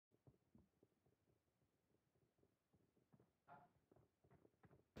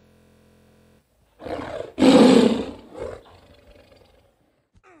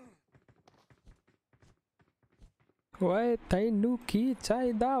ओए तैनू की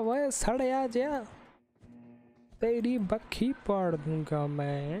चाहिदा ओए सड़या जा, तेरी बखी पाड़ दूंगा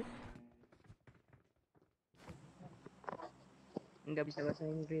मैं। Nggak bisa bahasa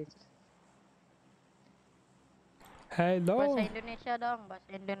Inggris. Hello Bahasa Indonesia dong, bahasa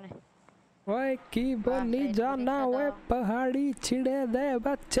Indonesia. ओए की बोली Bahasa जाना Indonesia ओए dong. पहाड़ी छिड़े दे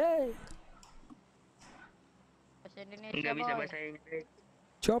बच्चे। Bahasa Indonesia, Nggak bisa boy. bahasa Inggris.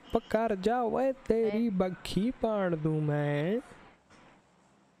 चुप कर जा ओए तेरी बखी पाड़ दूं मैं।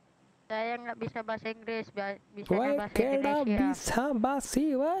 Saya nggak bisa bahasa Inggris, bisanya ओए bahasa केड़ा Indonesia. बीसा बासी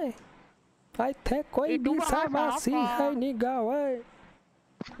ओए, आई थे कोई Itu बीसा bahasa बासी apa? है निगा ओए।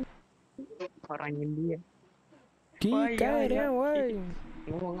 Orang India. की Wah, कह ya, रहे ya. ओए,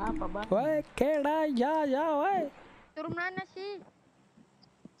 Ngomong apa, Bang? ओए केड़ा या ओए। Turun mana sih?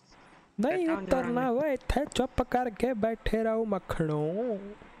 नहीं Gak tahu nih उतरना orangnya. ओए, थे चुप करके बैठे रहो मखणों।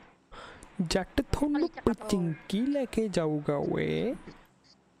 जट थोनू Kali cakap lo. पचिंकी लेके जाऊगा ओए।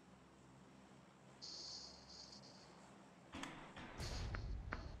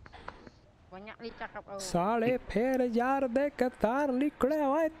 Banyak li cakap lo. साले फेर यार दे कतार निकले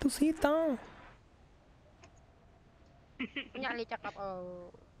ओए तुसी तां। Banyak li cakap lo.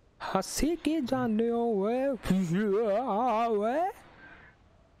 हंसी की जाने हो ओए। ओए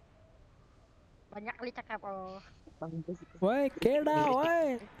Banyak li cakap lo. Bang, itu sih. ओए केड़ा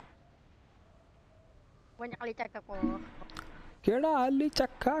ओए, Banyak li cakap lo. केड़ा हली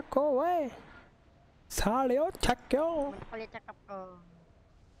चक्का को ओए। सालियो छक्क्यो Banyak li cakap lo.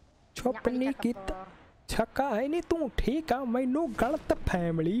 चुप नहीं कीता, छक्का है नहीं तू ठीक आ, मैनू गलत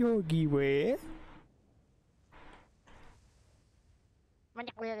फैमिली होगी वे।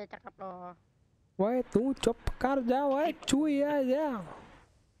 Banyak li cakap lo. ओए तू चुप कर जा ओए चूया जा।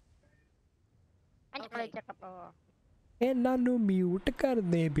 Banyak li cakap lo. इन्हां नू म्यूट कर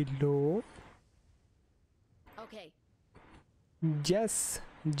दे बिल्लो। Okay. Yes,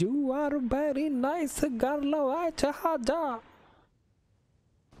 you are very nice girl ओए जहाजा।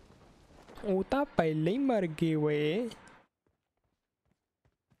 ਉਹ ਤਾਂ ਪਹਿਲੇ ਹੀ ਮਰ ਗਏ ਓਏ।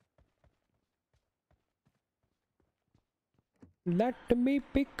 Let me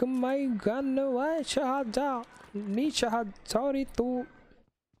pick my gun ओए शहाजा। नी शहाज सॉरी तू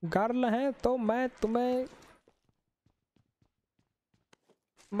गर्ल है तो मैं तुम्हें,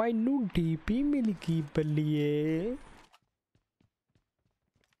 मैनू डीपी मिल गई बल्लिए।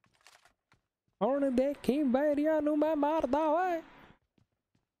 ਹੁਣ ਦੇਖੀ ਬੈਰੀਆਂ ਨੂੰ ਮੈਂ ਮਾਰਦਾ ਓਏ।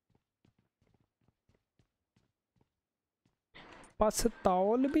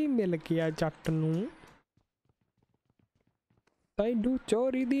 ਪਸਤੌਲ ਵੀ ਮਿਲ ਗਿਆ ਜੱਟ ਨੂੰ। ਤੈਨੂੰ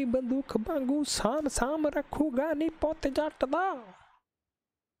ਚੋਰੀ ਦੀ ਬੰਦੂਕ ਵਾਂਗੂ ਸਾਂਭ ਸਾਂਭ ਰੱਖੂਗਾ ਨੀ ਪੁੱਤ ਜੱਟ ਦਾ।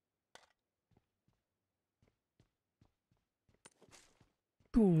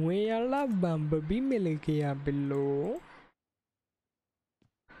 ਧੂਏ ਵਾਲਾ ਬੰਬ ਵੀ ਮਿਲ ਗਿਆ ਬਿੱਲੋ।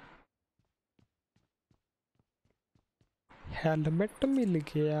 हेलमेट मिल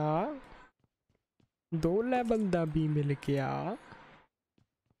गया, 2 लेवल दा भी मिल गया।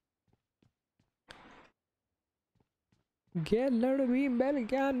 गैलन भी मिल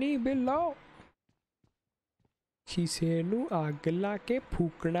गया नी बिल्लो। शीशे नू अग ला के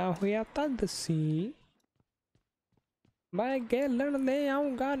फूकना होया तां दसी, मैं गैलन ले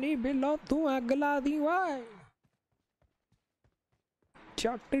आऊंगा नी बिल्लो तू अग ला दी वाए।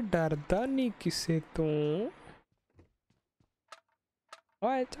 जट डरदा नी किसे तो।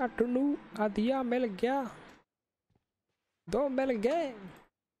 ओए झट नू आदिया मिल गया, 2 मिल गए।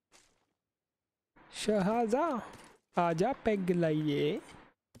 शहाजा आजा पैग लाइए,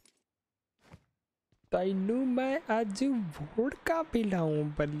 तैनू मैं अज वोडका पिलाऊं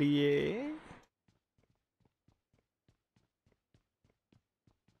बल्लिए।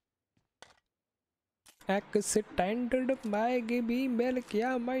 एक स्टैंडर्ड मैग भी मिल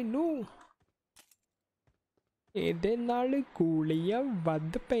गया मैनू। ਇਹਦੇ ਨਾਲ ਗੋਲੀਆਂ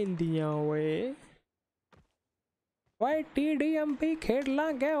ਵੱਧ ਪੈਂਦੀਆਂ ਓਏ। ਓਏ TDMP ਖੇਡ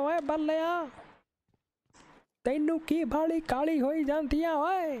ਲਾਂਗੇ ਓਏ ਬੱਲਿਆ, ਤੈਨੂੰ ਕੀ ਬਾਲੀ ਕਾਲੀ ਹੋਈ ਜਾਂਦੀ ਆ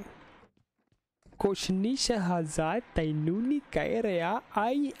ਓਏ। ਕੁਛ ਨੀ ਸ਼ਹਾਜ਼ਾ ਤੈਨੂੰ ਨੀ ਕਹਿ ਰਿਹਾ,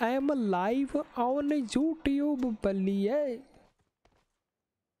 I am live on YouTube Baliye.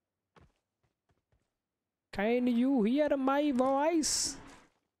 Can you hear my voice?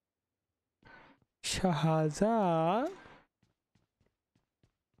 Shaza,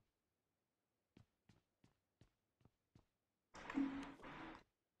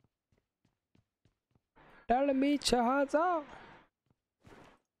 tell me Shaza,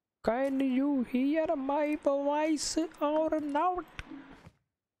 can you hear my voice or not?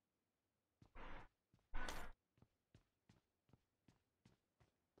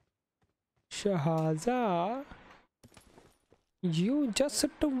 Shaza, You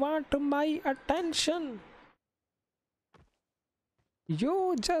just want my attention.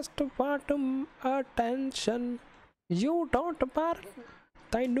 You just want attention. You don't want.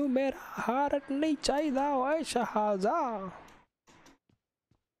 ਤੈਨੂੰ ਮੇਰਾ heart ਨਹੀਂ ਚਾਹੀਦਾ ਓਏ ਸ਼ਹਾਜ਼ਾ.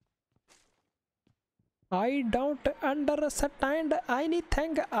 I don't understand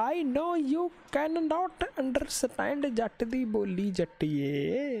anything. I know you cannot understand. ਜੱਟ ਦੀ ਬੋਲੀ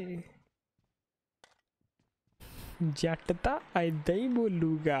ਜੱਟੀਏ. ਜੱਟ ਤਾਂ ਐਦਾਂ ਹੀ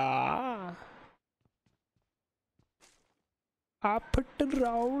ਬੋਲੂਗਾ. ਆਫਟਰ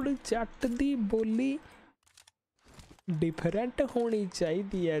ਆਲ ਜੱਟ ਦੀ ਬੋਲੀ डिफरेंट होनी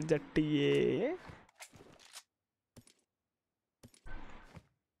चाहिए जट्टिए.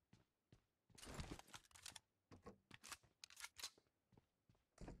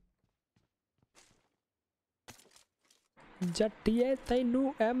 जट्टिए तैनू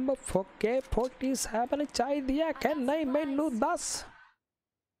M47 चाहिए कि नहीं मैनू दस.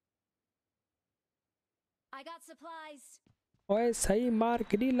 ओए सही मार्क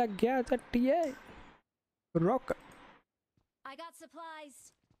नहीं लग गया जट्टिए. रुक. I got supplies.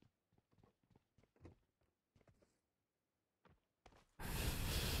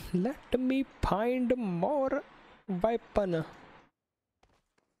 Let me find more weapon.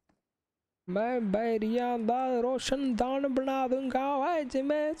 मैं बैरियां दा रोशनदान बना दूंगा ਓਏ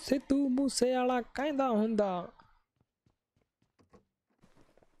ਜਿਵੇਂ ਸਿੱਧੂ ਮੂਸੇ ਵਾਲਾ ਕਹਿੰਦਾ ਹੁੰਦਾ.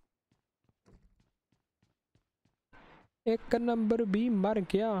 ਇੱਕ ਨੰਬਰ ਵੀ ਮਰ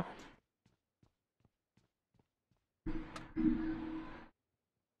ਗਿਆ.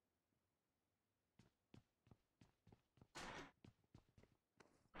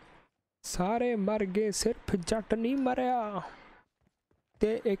 ਸਾਰੇ ਮਰ ਗਏ ਸਿਰਫ ਜੱਟ ਨਹੀਂ ਮਰਿਆ. ਤੇ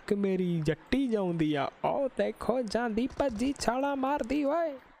ਇੱਕ ਮੇਰੀ ਜੱਟੀ ਜਾਉਂਦੀ ਆ. ਉਹ ਦੇਖੋ ਜਾਂਦੀ ਭੱਜੀ ਛਾਲਾ ਮਾਰਦੀ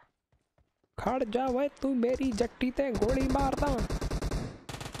ਓਏ. ਖੜ ਜਾ ਓਏ ਤੂੰ ਮੇਰੀ ਜੱਟੀ ਤੇ ਗੋਲੀ ਮਾਰਦਾ.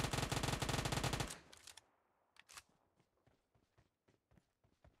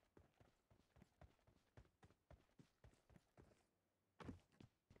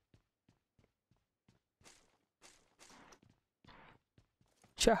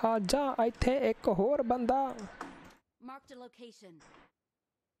 ਸ਼ਹਾਜ਼ਾ ਇੱਥੇ ਇੱਕ ਹੋਰ ਬੰਦਾ. Marked a location.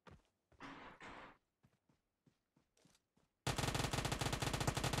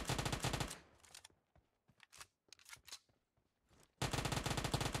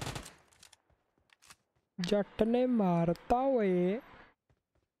 ਜੱਟ ਨੇ ਮਾਰਤਾ ਓਏ.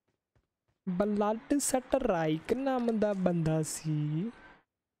 ਬਲੱਡ ਸਟਰਾਈਕ ਨਾਮ ਦਾ ਬੰਦਾ ਸੀ.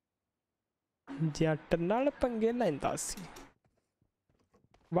 ਜੱਟ ਨਾਲ ਪੰਗੇ ਲੈਂਦਾ ਸੀ.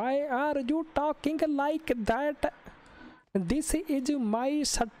 Why are you talking like that? This is my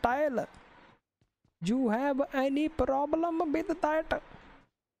style. You have any problem with that?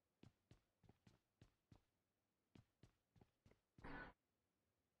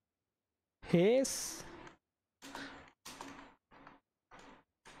 Yes.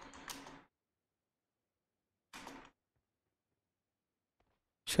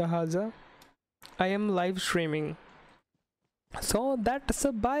 Shaza, I am live streaming. So that's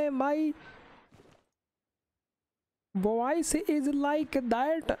why my voice is like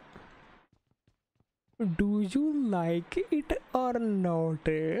that. Do you like it or not?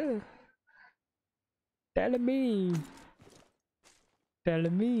 Tell me. Tell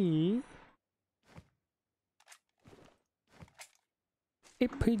me.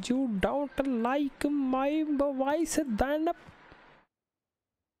 If you don't like my voice, then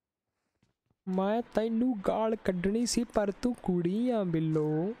ਮੈਂ ਤੈਨੂੰ ਗਾਲ ਕੱਢਣੀ ਸੀ ਪਰ ਤੂੰ ਕੁੜੀ ਆ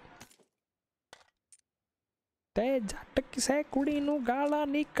ਬਿੱਲੋ. ਤੇ ਜੱਟ ਕਿਸੇ ਕੁੜੀ ਨੂੰ ਗਾਲਾਂ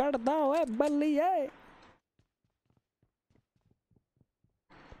ਨਹੀਂ ਕੱਢਦਾ ਓਏ ਬੱਲੀਏ.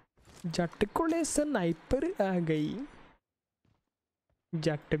 ਜੱਟ ਕੋਲੇ ਸਨਾਈਪਰ ਆ ਗਈ.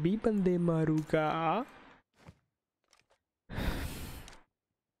 ਜੱਟ ਵੀ ਬੰਦੇ ਮਾਰੂਗਾ.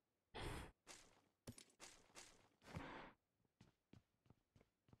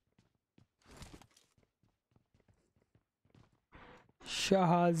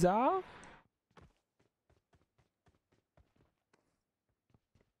 Shaza,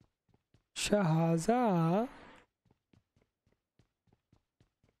 Shaza,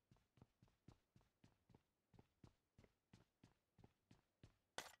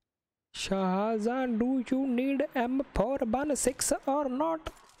 Shaza, do you need M416 or not?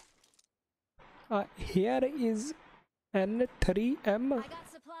 Here is N3M. I got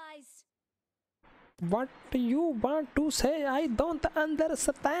supplies. What you want to say? I don't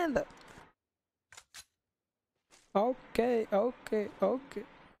understand. Okay, okay, okay.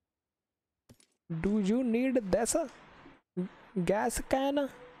 Do you need this gas can?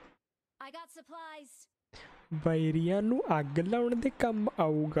 I got supplies. ਵੈਰੀਆਂ ਨੂੰ ਅੱਗ ਲਾਉਣ ਦੇ ਕੰਮ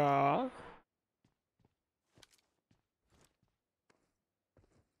ਆਊਗਾ।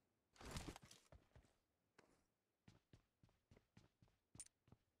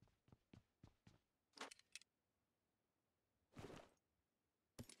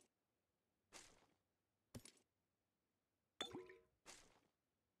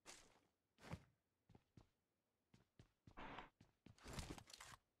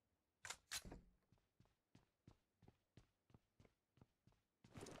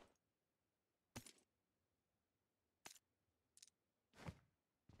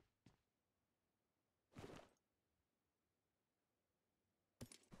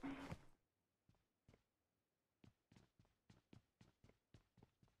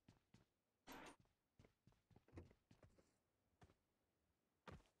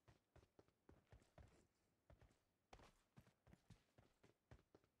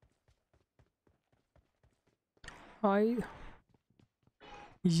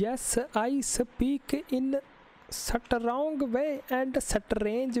 Yes, I speak in strong way and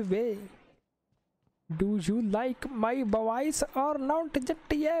strange way. Do you like my voice or not?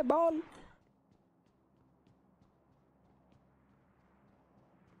 GTA ball.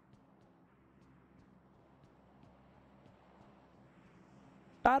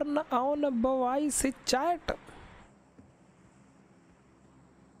 Turn on voice chat.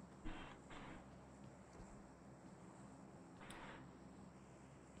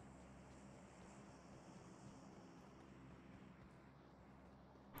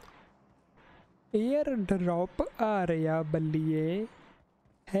 Air drop आ रहा बल्लिए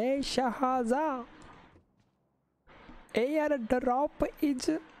है शहाजा air drop is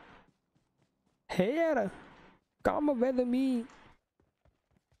here come with me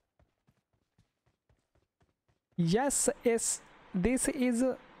yes इस this is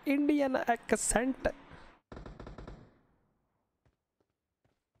Indian accent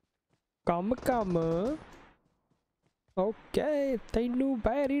come okay तैनू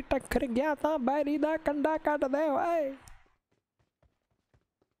बैरी टक्कर गया था बैरी दा कंडा cut दे ओए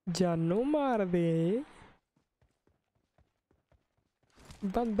जानू मार दे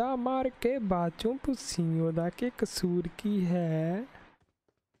बंदा मार के बाचों पुसियों दा के कसूर की है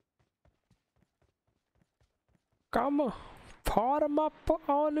कम फॉर्म अप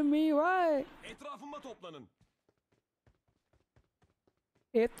ऑन मी ओए Etrafıma toplanın.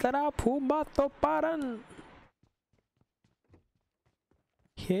 etrafuma toparan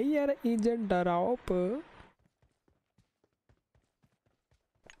here is a drop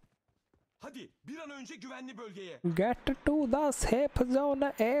Hadi bir an önce güvenli bölgeye. get to the safe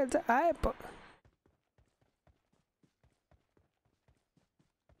zone as app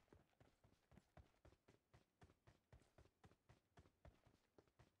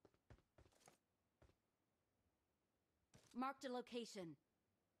Marked a location.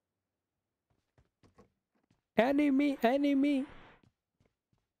 enemy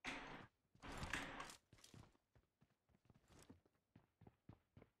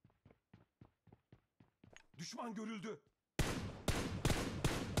Düşman görüldü.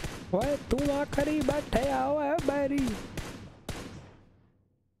 ओए तू आखिरी बैठे आओ है बैरी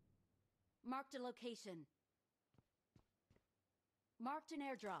Marked a location. Marked an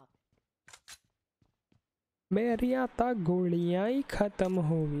airdrop. मेरिया ता गोलियां ही खत्म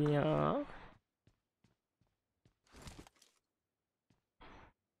हो गया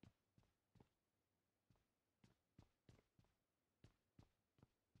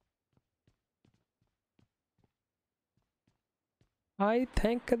I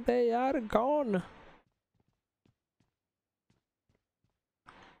think they are gone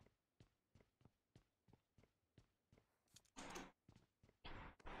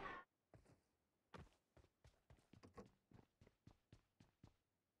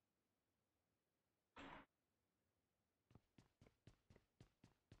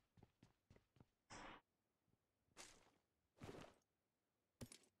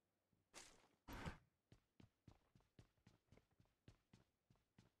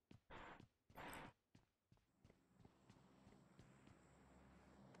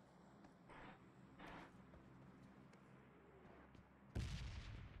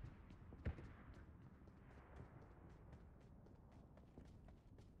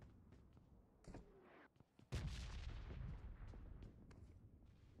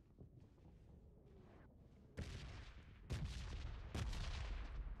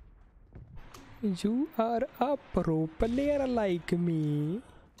You are a pro player like me.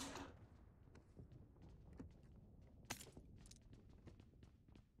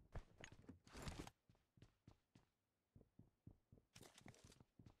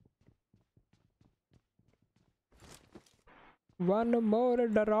 One more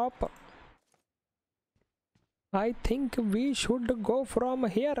drop. I think we should go from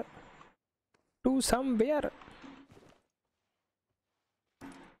here to somewhere.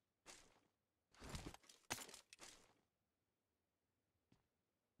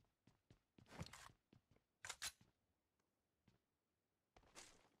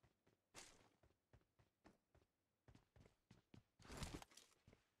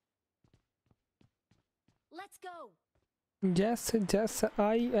 Let's go. Yes,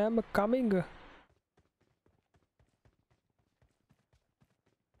 I am coming.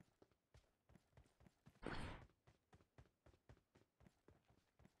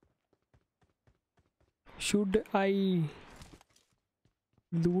 Should I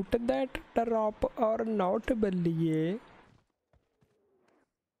loot that drop or not, बल्लिए?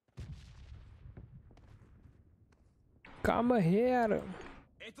 Come here.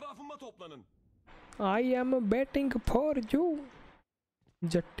 Etrafıma toplanın. I am waiting for you.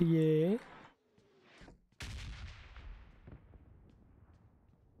 जट्टिए.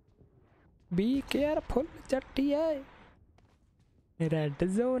 Be careful, जट्टिए. Red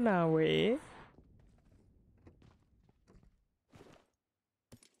zone away.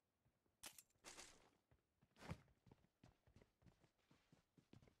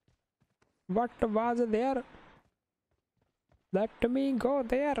 What was there? Let me go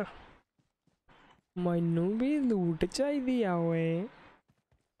there. ਮੈਨੂੰ ਵੀ ਲੂਟ ਚਾਹੀਦੀ ਆ ਓਏ.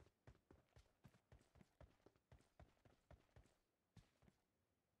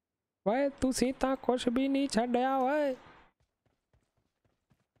 ਓਏ ਤੁਸੀਂ ਤਾਂ ਕੁਛ ਵੀ ਨਹੀਂ ਛੱਡਿਆ ਓਏ.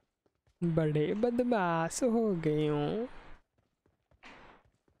 ਬੜੇ ਬਦਮਾਸ਼ ਹੋ ਗਏ ਹੋ.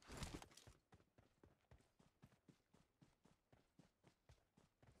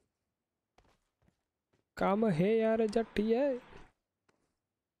 Come here, जट्टिए.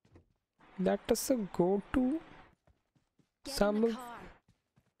 Let us go to Get some. in the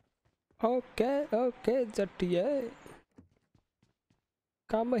car. Okay, जट्टिए.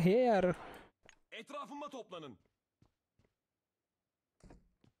 Come here. Etrafıma toplanın.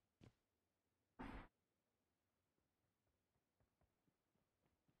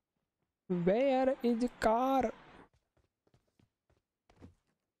 Where is car?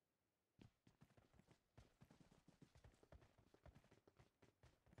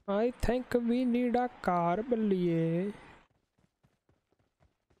 I think we need a car, बल्लिए.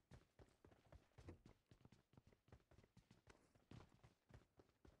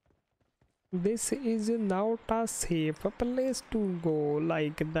 This is not a safe place to go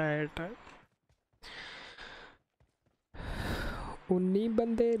like that. 19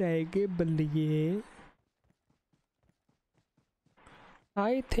 बंदे रह गए बल्लिए.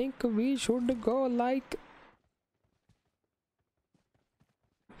 I think we should go like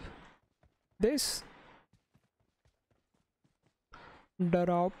this.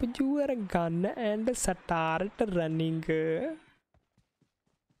 Drop your gun and start running.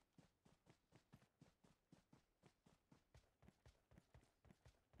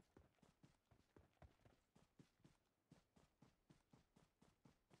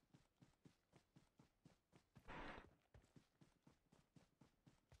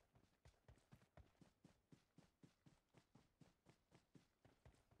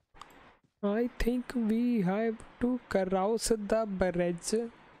 I think we have to cross the bridge.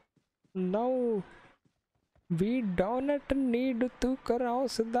 No, we don't need to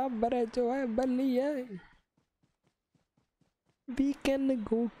cross the bridge. Why, बल्लिए? We can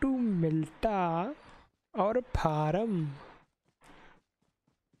go to Milta or farm.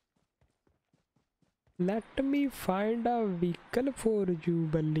 Let me find a vehicle for you,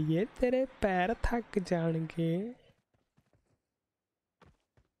 बल्लिए. तेरे पैर थक जाएंगे.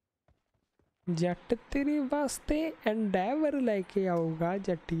 जट तेरे वास्ते Endeavour लेके आऊगा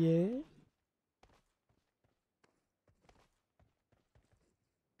जटिए.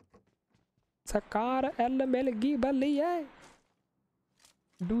 सकार L मिल गई बल्लिए.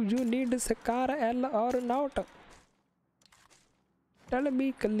 Do you need scar L or not? Tell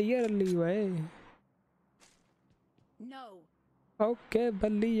me clearly, way. No. Okay,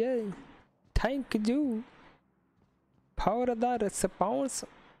 बल्लिए. Thank you for the response.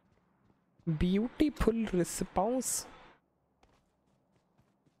 Beautiful response.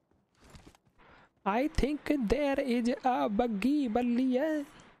 I think there is a buggy, बल्लिए.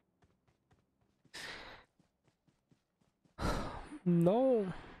 No,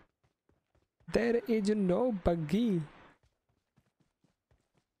 there is no buggy.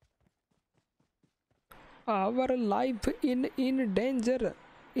 Our life in danger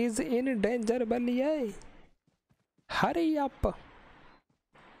is in danger, बल्लिए. Hurry up.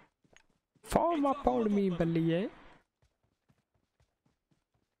 Form upon me, बल्लिए.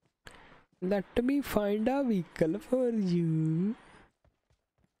 Let me find a vehicle for you.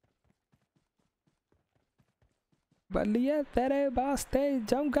 Ballia तेरे वास्ते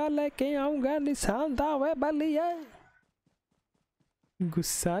जाऊंगा लेके आऊंगा निशान था वे बलिया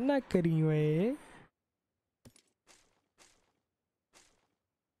गुस्सा ना करी वे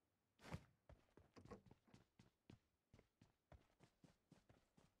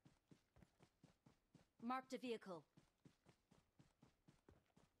Marked a vehicle.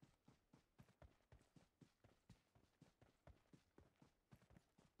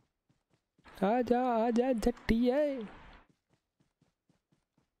 आजा जट्टिए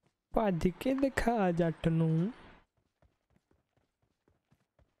भज के दिखा जट नू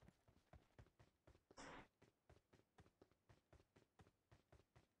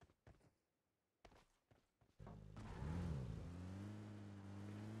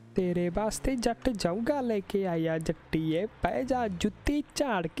तेरे वास्ते जट जाऊंगा लेके आया जट्टिए पै जा जुत्ती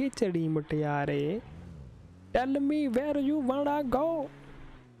झाड़ के चढ़ी मुटियारे tell me where you वांना go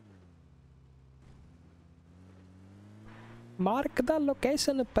Mark the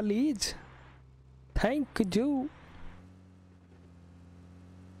location, please. Thank you.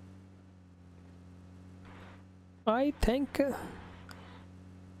 I think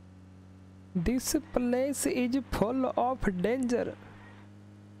this place is full of danger.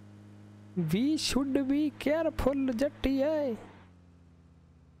 We should be careful, Jattiye.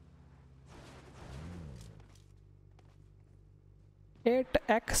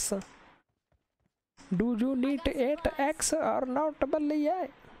 8x. Do you need 8x or not, Balliye?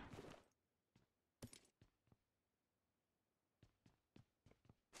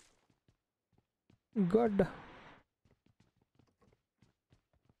 Good.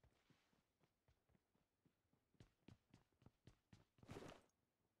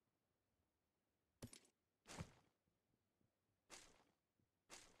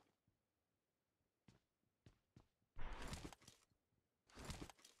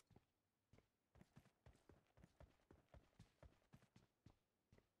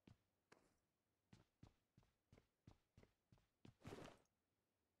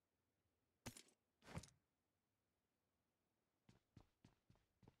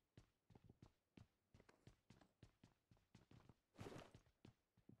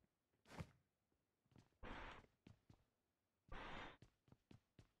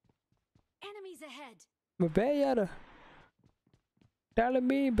 Enemies ahead. Where? Tell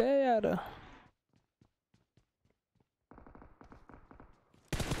me where. Marked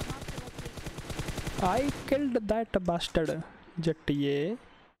a location. I killed that bastard, Jattiye.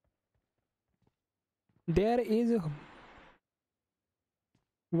 There is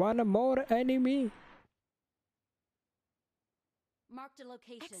one more enemy. Marked a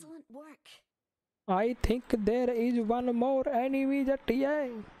location. Excellent work. I think there is one more enemy,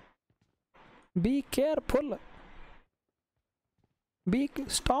 Jattiye. Be careful.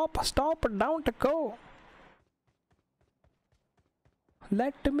 Stop, don't go.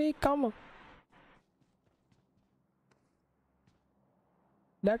 Let me come.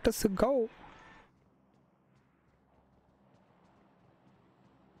 Let us go.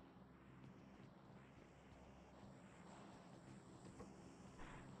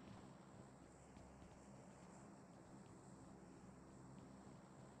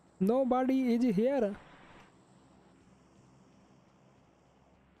 Nobody is here.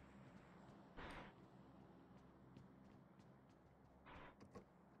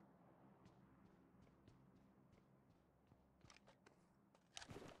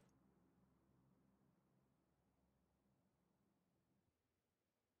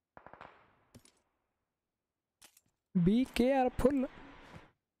 Be careful.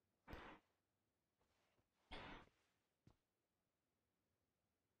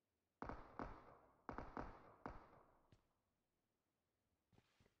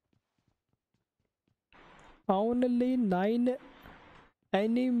 Only 9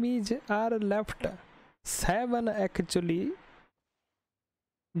 enemies are left. 7 actually.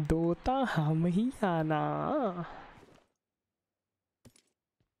 2 ਤਾਂ ਹਮ ਹੀ ਆਣਾ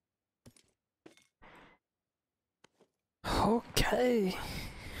Okay.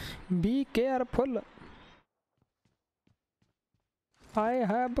 Be careful. I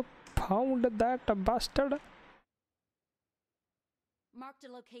have found that bastard. Marked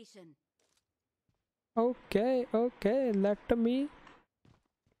a location. Okay, let me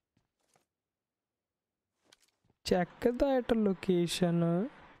check that location.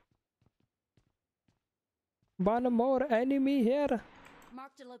 One more enemy here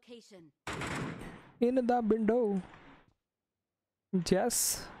Marked a location. in the window.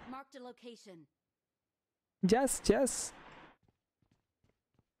 Yes. Marked a location. Yes.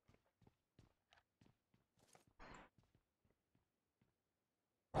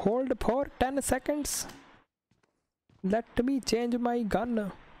 Hold for 10 seconds. Let me change my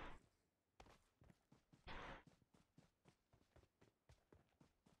gun.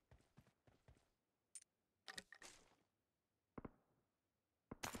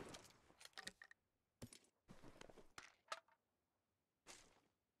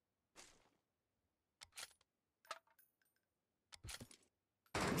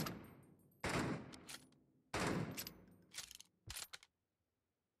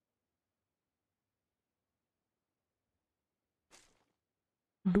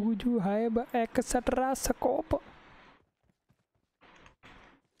 Do you have extra scope?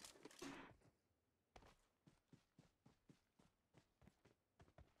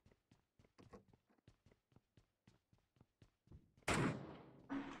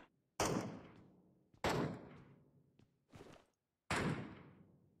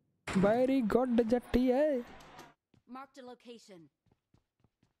 Very good, Jatti hai. Marked a location.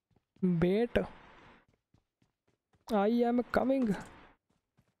 Wait. I am coming.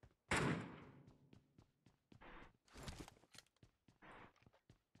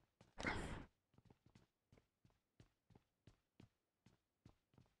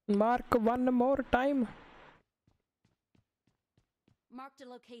 Mark one more time. Marked a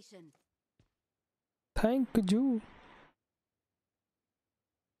location. Thank you.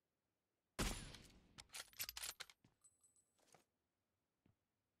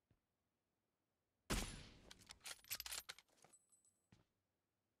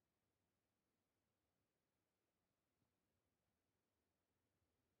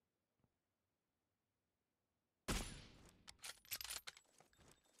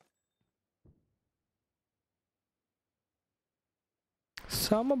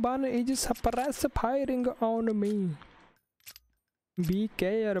 Someone is suppress firing on me. Be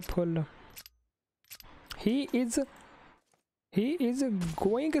careful. He is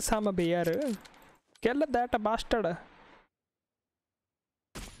going somewhere. Kill that bastard.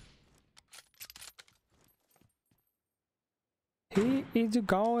 He is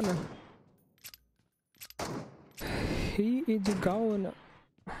gone. He is gone.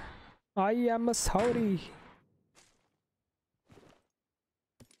 I am sorry.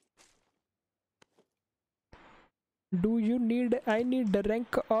 Do you need any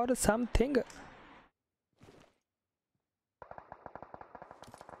drink or something?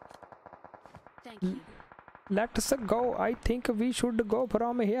 Thank you. Let's go. I think we should go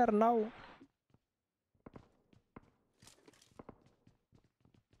from here now.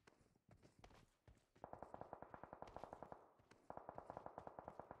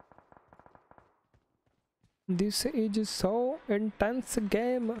 This is so intense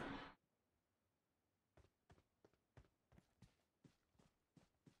game.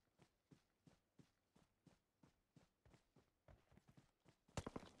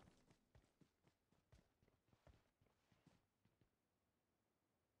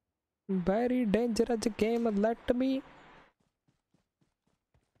 Very dangerous game. Let me.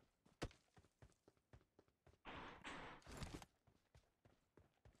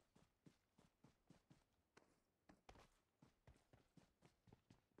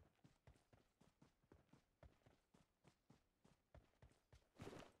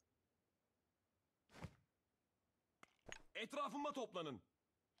 Etrafıma toplanın.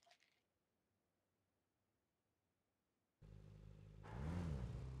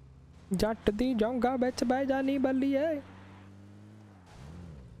 जट दी जाऊंगा बिच बह जानी बल्ली है.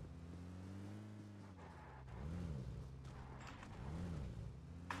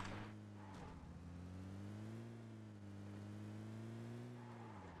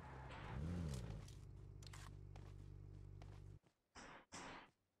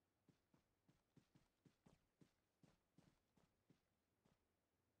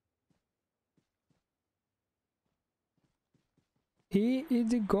 He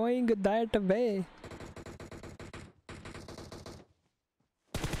is going that way.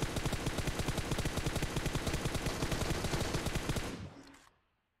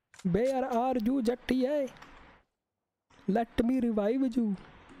 Where are you, Jatti? Let me revive you.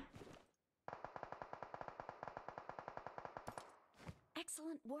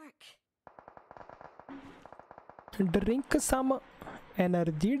 Excellent work. Drink some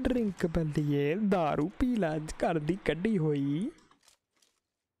energy drink बल्लिए दारू P ला घर दी कड्डी होई.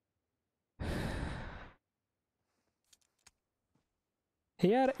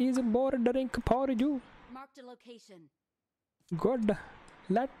 Here is more drink for you. Marked a location. Good.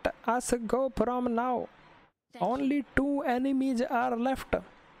 Let us go from now. Thank you. Only 2 enemies are left.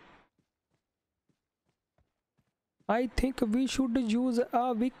 I think we should use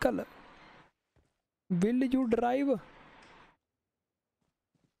a vehicle. Will you drive?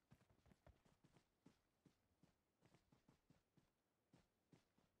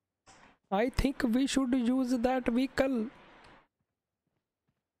 I think we should use that vehicle.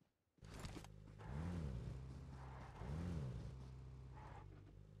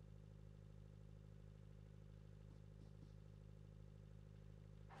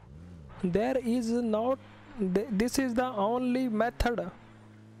 There is not. This is the only method.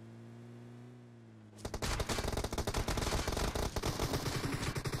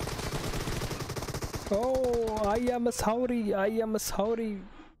 Oh, I am sorry. I am sorry.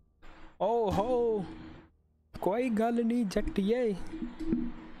 Oh ho. कोई गल नहीं जट्टिए,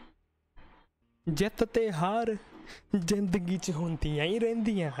 जित ते हार जिंदगी च होंदियां ही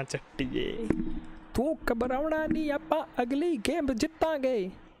रहिंदियां जट्टिए। तू घबराउणा नहीं, आपां अगली गेम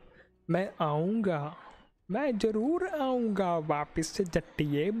जित्तांगे। मैं आऊंगा, मैं जरूर आऊंगा वापस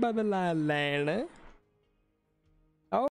जट्टिए बदला लैन।